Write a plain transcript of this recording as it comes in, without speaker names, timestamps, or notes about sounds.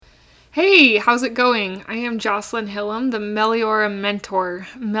Hey, how's it going? I am Jocelyn Hillam, the Meliora Mentor.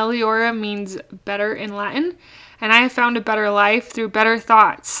 Meliora means better in Latin, and I have found a better life through better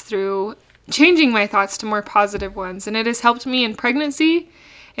thoughts, through changing my thoughts to more positive ones, and it has helped me in pregnancy,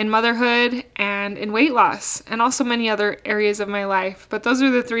 in motherhood, and in weight loss, and also many other areas of my life. But those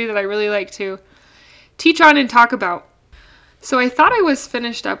are the three that I really like to teach on and talk about. So I thought I was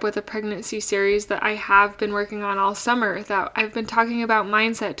finished up with a pregnancy series that I have been working on all summer, that I've been talking about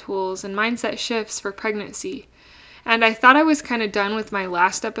mindset tools and mindset shifts for pregnancy. And I thought I was kind of done with my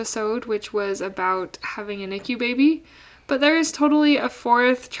last episode, which was about having a NICU baby, but there is totally a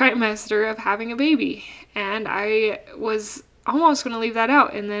fourth trimester of having a baby. And I was almost going to leave that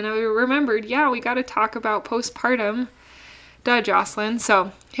out. And then I remembered, we got to talk about postpartum. Duh, Jocelyn.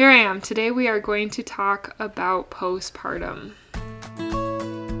 So here I am. Today we are going to talk about postpartum.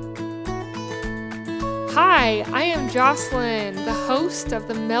 Hi, I am Jocelyn, the host of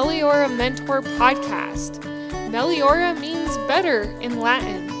the Meliora Mentor podcast. Meliora means better in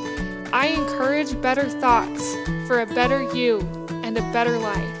Latin. I encourage better thoughts for a better you and a better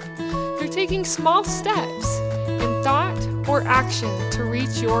life through taking small steps in thought or action to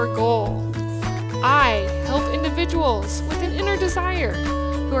reach your goal. I help individuals with an inner desire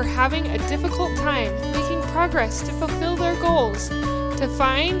who are having a difficult time making progress to fulfill their goals to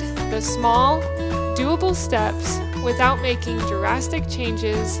find the small, doable steps without making drastic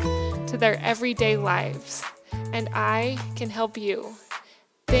changes to their everyday lives. And I can help you.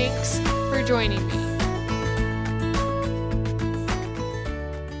 Thanks for joining me.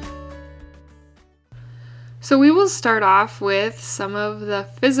 So we will start off with some of the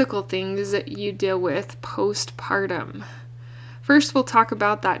physical things that you deal with postpartum. First, we'll talk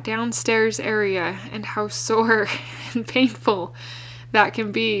about that downstairs area and how sore and painful that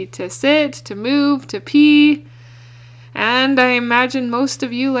can be to sit, to move, to pee. And I imagine most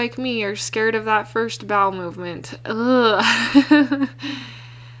of you, like me, are scared of that first bowel movement. Ugh.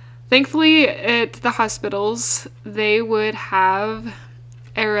 Thankfully, at the hospitals, they would have,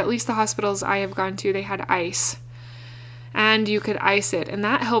 or at least the hospitals I have gone to, they had ice. And you could ice it. And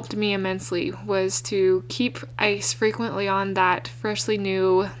that helped me immensely, was to keep ice frequently on that freshly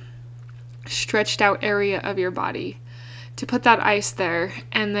new, stretched out area of your body. To put that ice there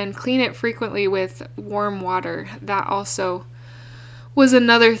and then clean it frequently with warm water. That also was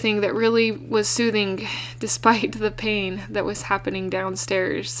another thing that really was soothing despite the pain that was happening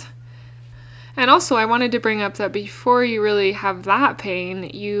downstairs. And also I wanted to bring up that before you really have that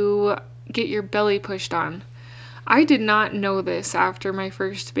pain, you get your belly pushed on. I did not know this after my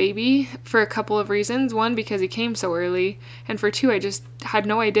first baby for a couple of reasons. One, because he came so early, and for two, I just had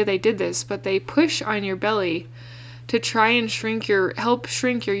no idea they did this, but they push on your belly to try and help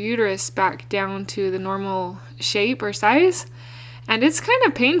shrink your uterus back down to the normal shape or size. And it's kind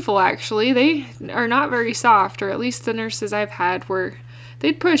of painful, actually. They are not very soft, or at least the nurses I've had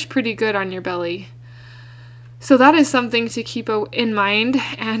they'd push pretty good on your belly. So that is something to keep in mind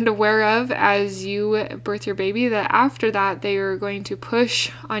and aware of as you birth your baby, that after that they are going to push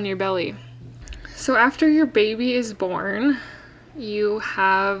on your belly. So after your baby is born, you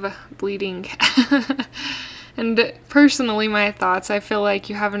have bleeding. And personally, my thoughts, I feel like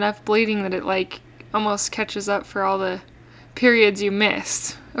you have enough bleeding that it almost catches up for all the periods you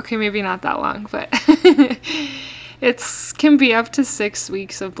missed. Okay, maybe not that long, but it can be up to 6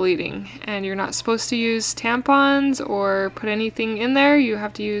 weeks of bleeding. And you're not supposed to use tampons or put anything in there. You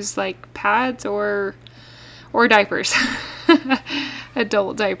have to use pads or diapers,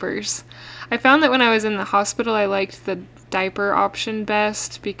 adult diapers. I found that when I was in the hospital, I liked the diaper option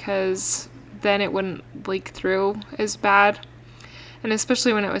best because then it wouldn't leak through as bad. And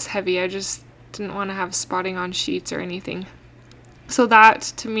especially when it was heavy, I just didn't want to have spotting on sheets or anything. So that,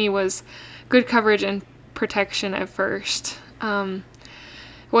 to me, was good coverage and protection at first. It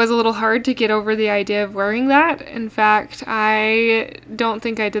was a little hard to get over the idea of wearing that. In fact, I don't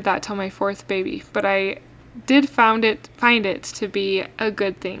think I did that till my fourth baby, but I did find it to be a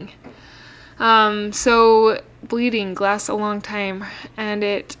good thing. So bleeding lasts a long time, and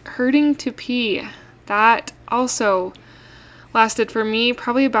it hurting to pee, that also lasted for me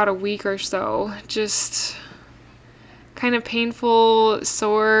probably about a week or so. Just kind of painful,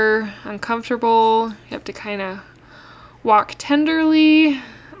 sore, uncomfortable. You have to kind of walk tenderly.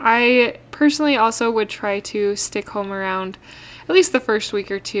 I personally also would try to stick home around at least the first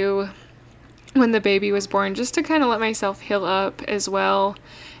week or two when the baby was born, just to kind of let myself heal up as well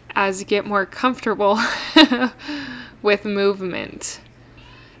as get more comfortable with movement.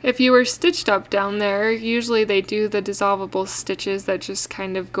 If you were stitched up down there, usually they do the dissolvable stitches that just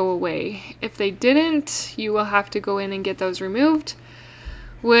kind of go away. If they didn't, you will have to go in and get those removed,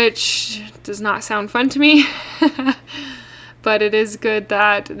 which does not sound fun to me. But it is good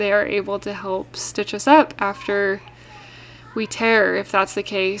that they are able to help stitch us up after we tear, if that's the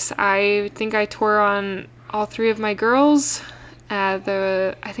case. I think I tore on all 3 of my girls.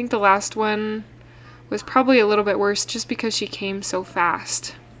 I think the last one was probably a little bit worse just because she came so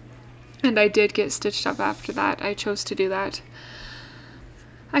fast. And I did get stitched up after that. I chose to do that.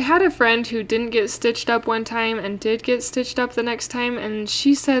 I had a friend who didn't get stitched up one time and did get stitched up the next time, and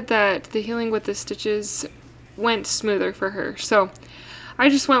she said that the healing with the stitches went smoother for her. So I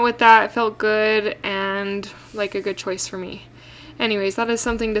just went with that. It felt good and like a good choice for me. Anyways, that is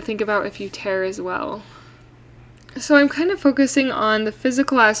something to think about if you tear as well. So I'm kind of focusing on the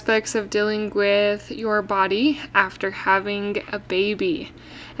physical aspects of dealing with your body after having a baby.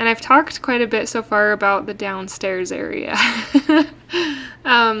 And I've talked quite a bit so far about the downstairs area.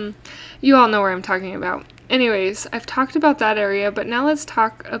 You all know where I'm talking about. Anyways, I've talked about that area, but now let's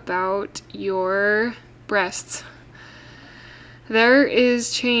talk about your breasts. There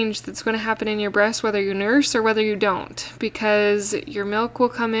is change that's going to happen in your breast whether you nurse or whether you don't, because your milk will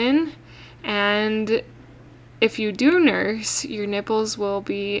come in, and if you do nurse, your nipples will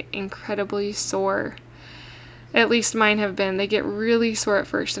be incredibly sore. At least mine have been. They get really sore at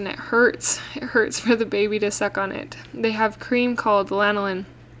first, and it hurts. It hurts for the baby to suck on it. They have cream called lanolin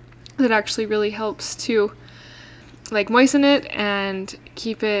that actually really helps to moisten it and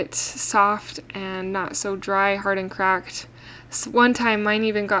keep it soft and not so dry, hard, and cracked. So one time mine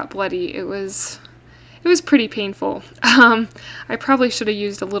even got bloody. It was pretty painful. I probably should have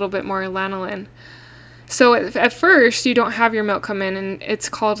used a little bit more lanolin. So at first, you don't have your milk come in, and it's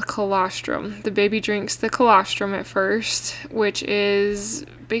called colostrum. The baby drinks the colostrum at first, which is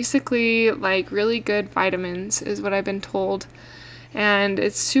basically like really good vitamins, is what I've been told. And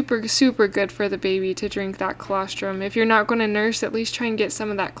it's super, super good for the baby to drink that colostrum. If you're not going to nurse, at least try and get some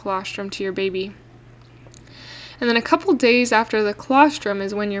of that colostrum to your baby. And then a couple days after the colostrum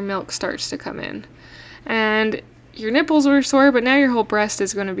is when your milk starts to come in. And your nipples were sore, but now your whole breast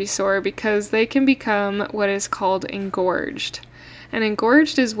is going to be sore because they can become what is called engorged. And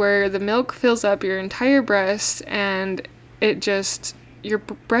engorged is where the milk fills up your entire breast, and your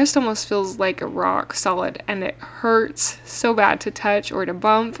breast almost feels like a rock solid, and it hurts so bad to touch or to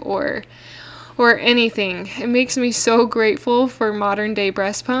bump or anything. It makes me so grateful for modern day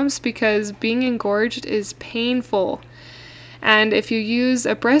breast pumps because being engorged is painful. And if you use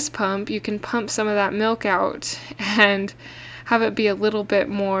a breast pump, you can pump some of that milk out and have it be a little bit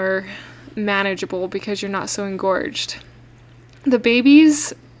more manageable because you're not so engorged. The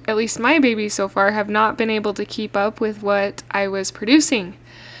babies, at least my babies so far, have not been able to keep up with what I was producing.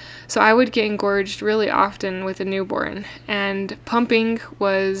 So I would get engorged really often with a newborn, and pumping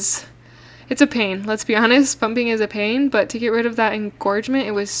it's a pain. Let's be honest, pumping is a pain, but to get rid of that engorgement,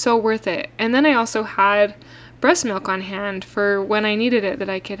 it was so worth it. And then I also had breast milk on hand for when I needed it that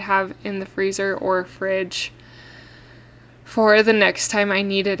I could have in the freezer or fridge for the next time I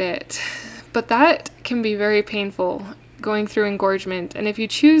needed it. But that can be very painful, going through engorgement. And if you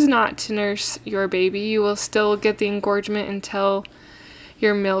choose not to nurse your baby, you will still get the engorgement until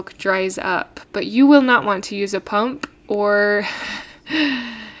your milk dries up. But you will not want to use a pump, or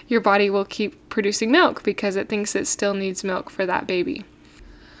your body will keep producing milk because it thinks it still needs milk for that baby.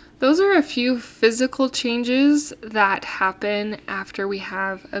 Those are a few physical changes that happen after we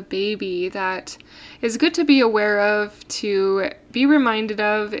have a baby that is good to be aware of, to be reminded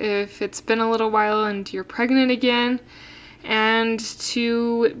of if it's been a little while and you're pregnant again, and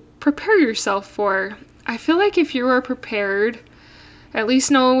to prepare yourself for. I feel like if you are prepared, at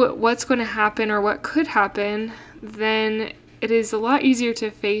least know what's going to happen or what could happen, then it is a lot easier to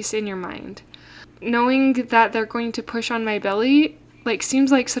face in your mind. Knowing that they're going to push on my belly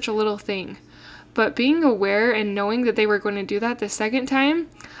seems like such a little thing, but being aware and knowing that they were going to do that the second time,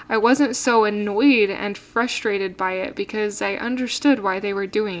 I wasn't so annoyed and frustrated by it because I understood why they were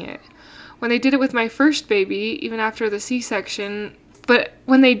doing it. When they did it with my first baby, even after the C-section, but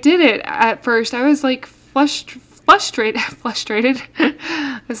when they did it at first, I was frustrated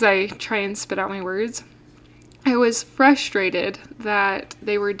as I try and spit out my words. I was frustrated that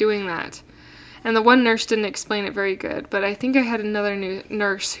they were doing that. And the one nurse didn't explain it very good, but I think I had another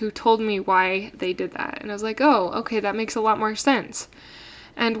nurse who told me why they did that. And I was like, oh, okay, that makes a lot more sense.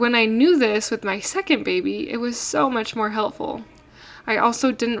 And when I knew this with my second baby, it was so much more helpful. I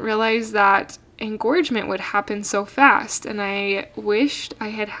also didn't realize that engorgement would happen so fast, and I wished I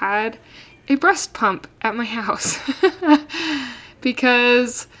had had a breast pump at my house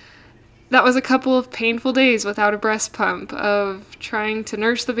because that was a couple of painful days without a breast pump, of trying to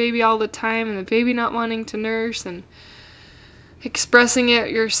nurse the baby all the time and the baby not wanting to nurse, and Expressing it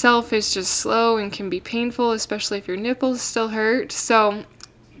yourself is just slow and can be painful, especially if your nipples still hurt. So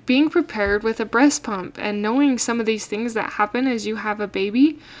being prepared with a breast pump and knowing some of these things that happen as you have a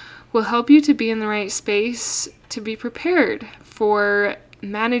baby will help you to be in the right space to be prepared for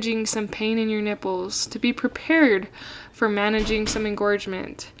managing some pain in your nipples, to be prepared for managing some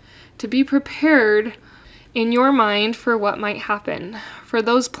engorgement, to be prepared in your mind for what might happen. For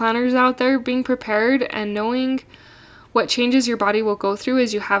those planners out there, being prepared and knowing what changes your body will go through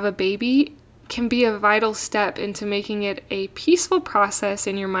as you have a baby can be a vital step into making it a peaceful process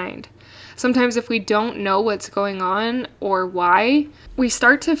in your mind. Sometimes if we don't know what's going on or why, we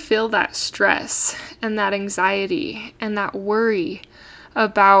start to feel that stress and that anxiety and that worry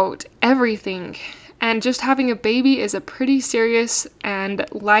about everything. And just having a baby is a pretty serious and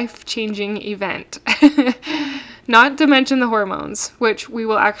life-changing event. Not to mention the hormones, which we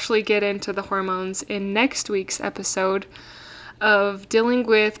will actually get into the hormones in next week's episode of dealing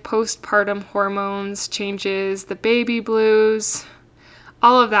with postpartum hormones changes, the baby blues,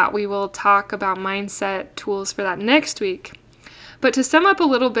 all of that. We will talk about mindset tools for that next week. But to sum up a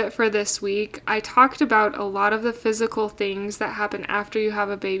little bit for this week, I talked about a lot of the physical things that happen after you have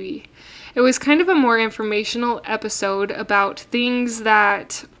a baby. It was kind of a more informational episode about things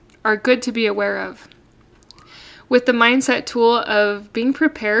that are good to be aware of. With the mindset tool of being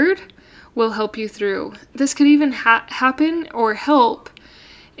prepared will help you through. This could even happen or help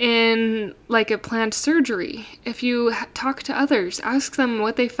in like a planned surgery. If you talk to others, ask them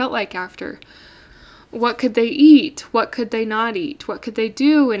what they felt like after. What could they eat? What could they not eat? What could they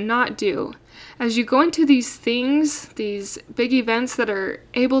do and not do? As you go into these things, these big events that are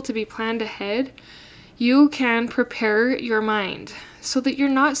able to be planned ahead, you can prepare your mind so that you're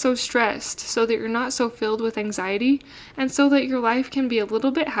not so stressed, so that you're not so filled with anxiety, and so that your life can be a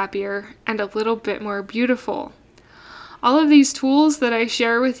little bit happier and a little bit more beautiful. All of these tools that I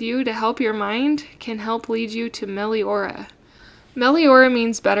share with you to help your mind can help lead you to Meliora. Meliora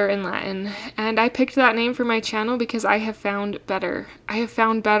means better in Latin, and I picked that name for my channel because I have found better. I have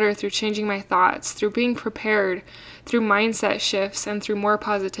found better through changing my thoughts, through being prepared, through mindset shifts, and through more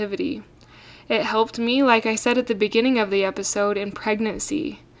positivity. It helped me, like I said at the beginning of the episode, in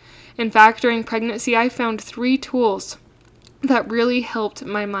pregnancy. In fact, during pregnancy, I found 3 tools that really helped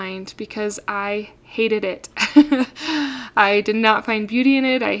my mind because I hated it. I did not find beauty in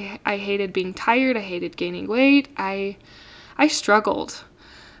it. I hated being tired. I hated gaining weight. I struggled.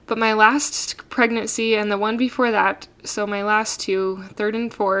 But my last pregnancy and the one before that, so my last 2, 3rd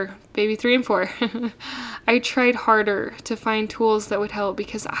and 4, baby 3 and 4, I tried harder to find tools that would help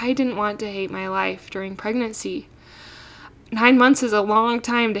because I didn't want to hate my life during pregnancy. 9 months is a long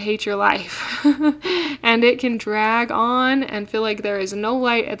time to hate your life, and it can drag on and feel like there is no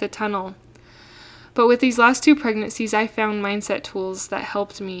light at the tunnel. But with these last 2 pregnancies, I found mindset tools that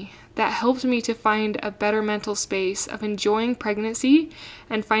helped me to find a better mental space of enjoying pregnancy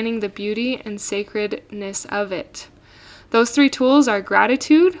and finding the beauty and sacredness of it. Those 3 tools are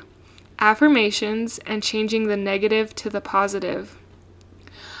gratitude, affirmations, and changing the negative to the positive.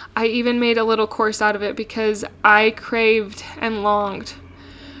 I even made a little course out of it because I craved and longed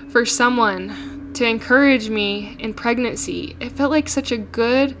for someone to encourage me in pregnancy. It felt like such a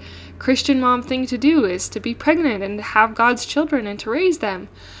good Christian mom thing to do, is to be pregnant and to have God's children and to raise them.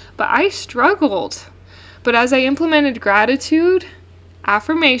 But I struggled. But as I implemented gratitude,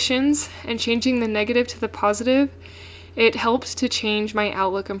 affirmations, and changing the negative to the positive, it helped to change my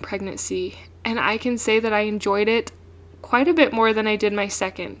outlook on pregnancy. And I can say that I enjoyed it quite a bit more than I did my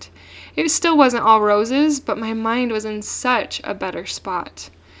second. It still wasn't all roses, but my mind was in such a better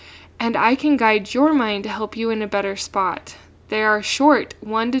spot. And I can guide your mind to help you in a better spot. They are short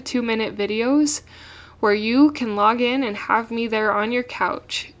 1 to 2 minute videos where you can log in and have me there on your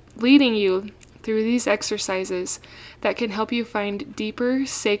couch, leading you through these exercises that can help you find deeper,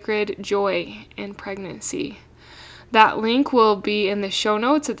 sacred joy in pregnancy. That link will be in the show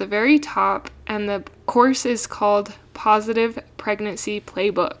notes at the very top, and the course is called Positive Pregnancy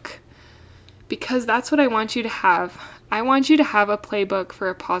Playbook. Because that's what I want you to have. I want you to have a playbook for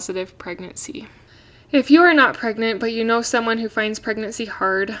a positive pregnancy. If you are not pregnant, but you know someone who finds pregnancy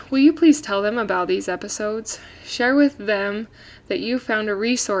hard, will you please tell them about these episodes? Share with them that you found a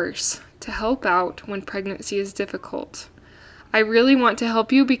resource to help out when pregnancy is difficult. I really want to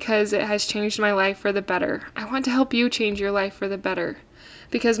help you because it has changed my life for the better. I want to help you change your life for the better.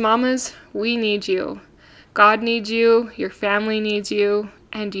 Because mamas, we need you. God needs you, your family needs you,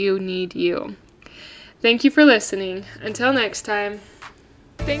 and you need you. Thank you for listening. Until next time.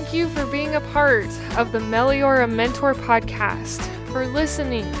 Thank you for being a part of the Meliora Mentor podcast, for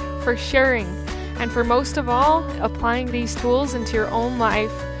listening, for sharing, And for most of all, applying these tools into your own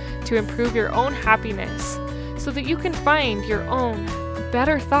life to improve your own happiness so that you can find your own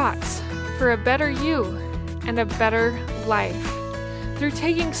better thoughts for a better you and a better life through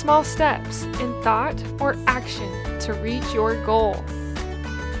taking small steps in thought or action to reach your goal.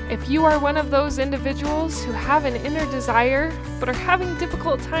 If you are one of those individuals who have an inner desire but are having a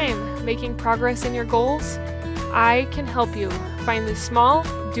difficult time making progress in your goals, I can help you find the small,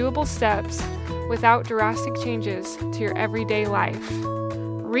 doable steps without drastic changes to your everyday life.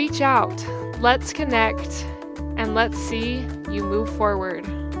 Reach out, let's connect, and let's see you move forward.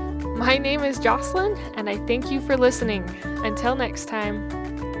 My name is Jocelyn, and I thank you for listening. Until next time.